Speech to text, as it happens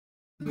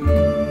Welcome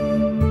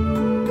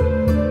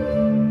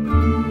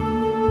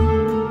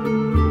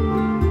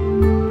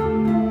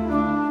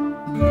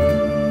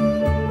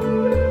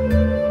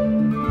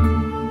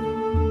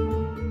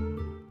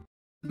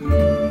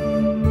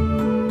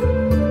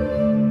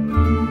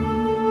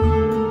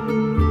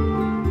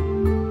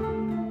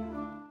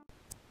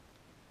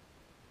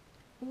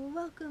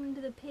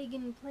to the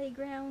Pagan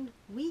Playground,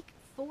 week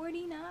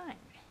 49.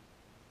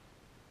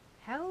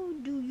 How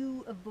do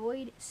you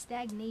avoid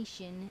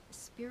stagnation,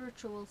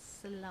 spiritual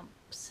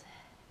slumps?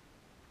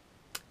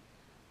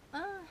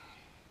 I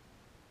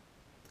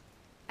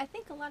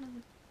think a lot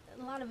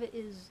of it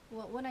is,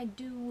 well, when I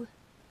do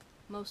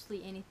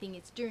mostly anything,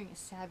 it's during a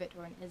Sabbath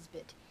or an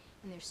Isbit,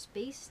 and they're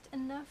spaced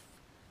enough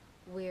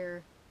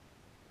where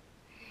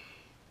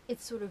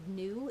it's sort of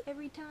new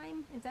every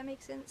time, if that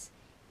makes sense.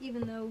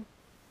 Even though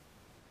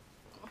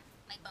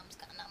my bum's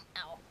kind of numb,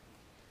 ow.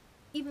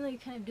 Even though you're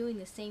kind of doing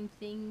the same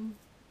thing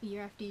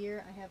year after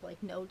year, I have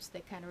like notes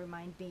that kind of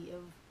remind me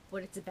of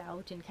what it's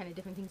about and kind of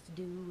different things to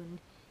do and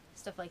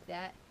stuff like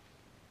that.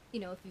 You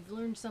know, if you've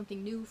learned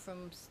something new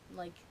from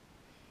like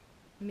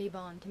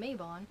Mabon to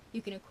Mabon,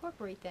 you can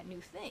incorporate that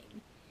new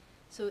thing.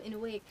 So in a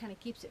way it kind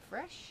of keeps it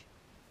fresh.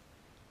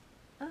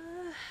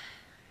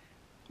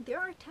 There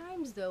are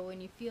times though when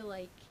you feel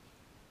like,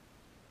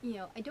 you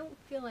know, I don't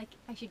feel like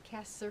I should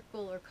cast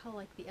circle or call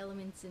like the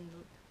elements in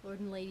Lord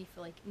and Lady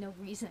for like no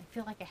reason. I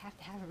feel like I have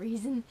to have a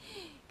reason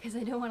because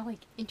I don't want to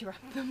like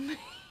interrupt them.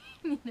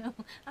 You know,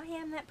 I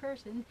am that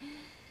person.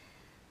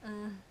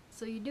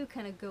 So you do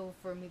kind of go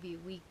for maybe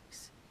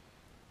weeks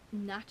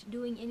not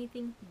doing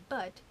anything,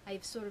 but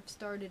I've sort of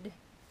started,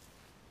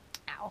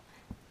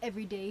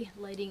 every day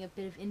lighting a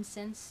bit of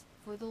incense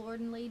for the Lord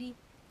and Lady,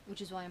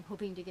 which is why I'm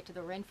hoping to get to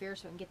the Ren Fair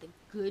so I can get the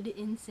good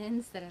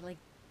incense that I like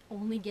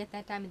only get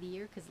that time of the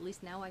year, because at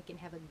least now I can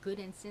have a good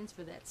incense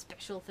for that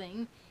special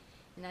thing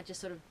and not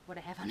just sort of what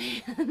I have on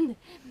hand.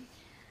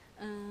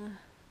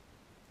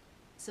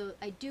 So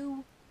I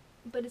do,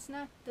 but it's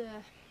not the,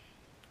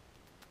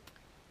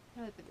 how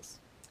do I put this?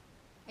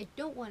 I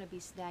don't want to be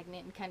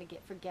stagnant and kind of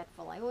get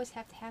forgetful. I always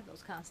have to have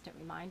those constant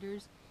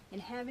reminders,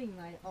 and having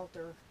my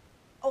altar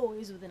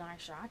always within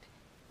eyeshot,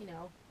 you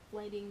know,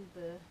 lighting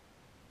the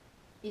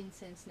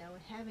incense now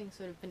and having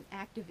sort of an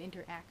active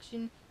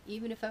interaction,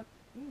 even if I'm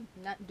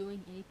not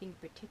doing anything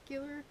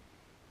particular,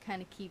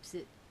 kind of keeps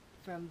it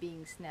from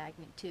being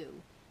stagnant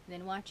too. And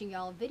then watching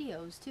y'all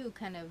videos too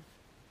kind of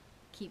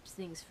keeps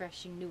things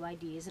fresh and new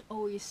ideas, and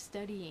always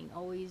studying,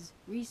 always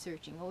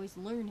researching, always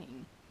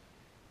learning.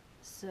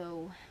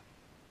 So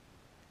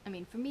I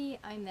mean, for me,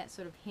 I'm that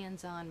sort of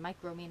hands-on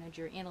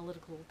micromanager,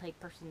 analytical type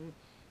person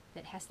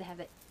that has to have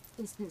that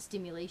instant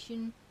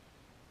stimulation.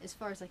 As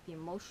far as like the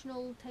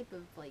emotional type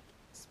of like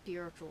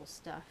spiritual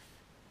stuff,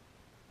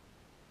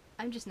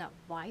 I'm just not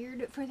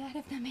wired for that,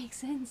 if that makes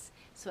sense.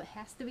 So it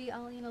has to be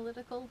all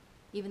analytical,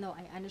 even though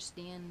I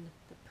understand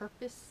the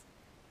purpose.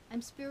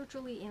 I'm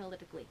spiritually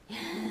analytically.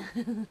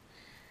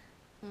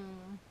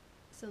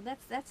 So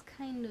that's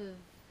kind of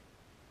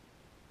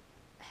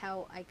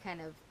how I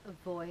kind of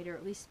avoid, or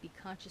at least be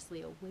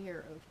consciously aware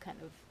of, kind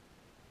of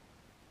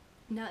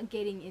not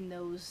getting in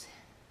those,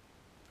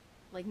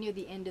 like near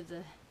the end of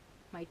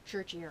my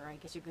church era, I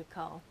guess you could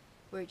call,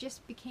 where it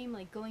just became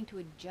like going to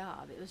a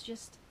job. It was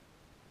just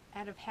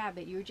out of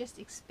habit. You were just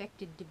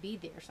expected to be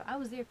there. So I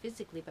was there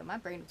physically, but my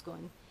brain was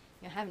going,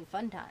 you know, having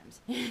fun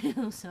times.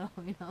 So,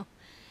 you know,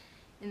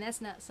 and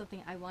that's not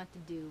something I want to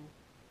do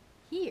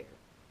here.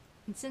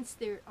 And since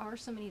there are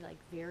so many like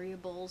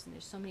variables and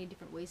there's so many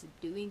different ways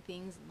of doing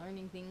things and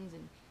learning things,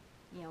 and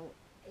you know,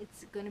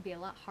 it's going to be a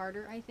lot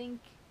harder, I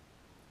think.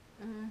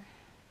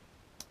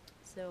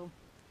 So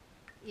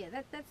yeah,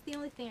 that's the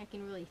only thing I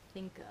can really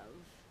think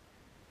of.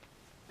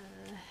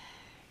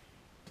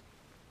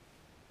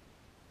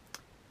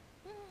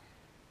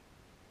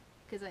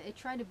 Because I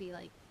try to be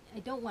like, I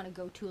don't want to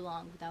go too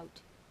long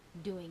without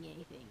doing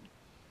anything.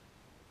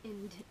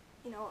 And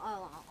you know,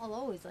 I'll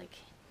always like,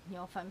 you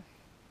know, if I'm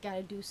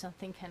gotta do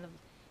something, kind of,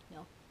 you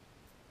know,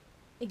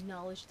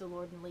 acknowledge the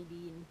Lord and Lady,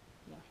 and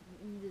you know,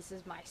 this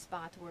is my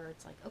spot where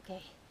it's like,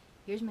 okay,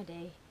 here's my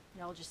day,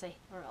 and I'll just say,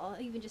 or I'll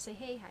even just say,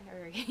 hey, hi, how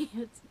are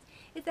you?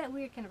 It's that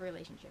weird kind of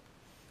relationship.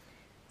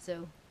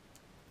 So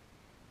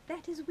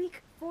that is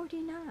week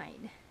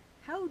 49.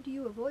 How do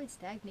you avoid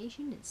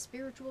stagnation and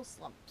spiritual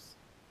slumps?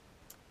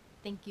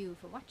 Thank you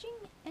for watching,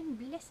 and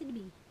blessed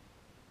be.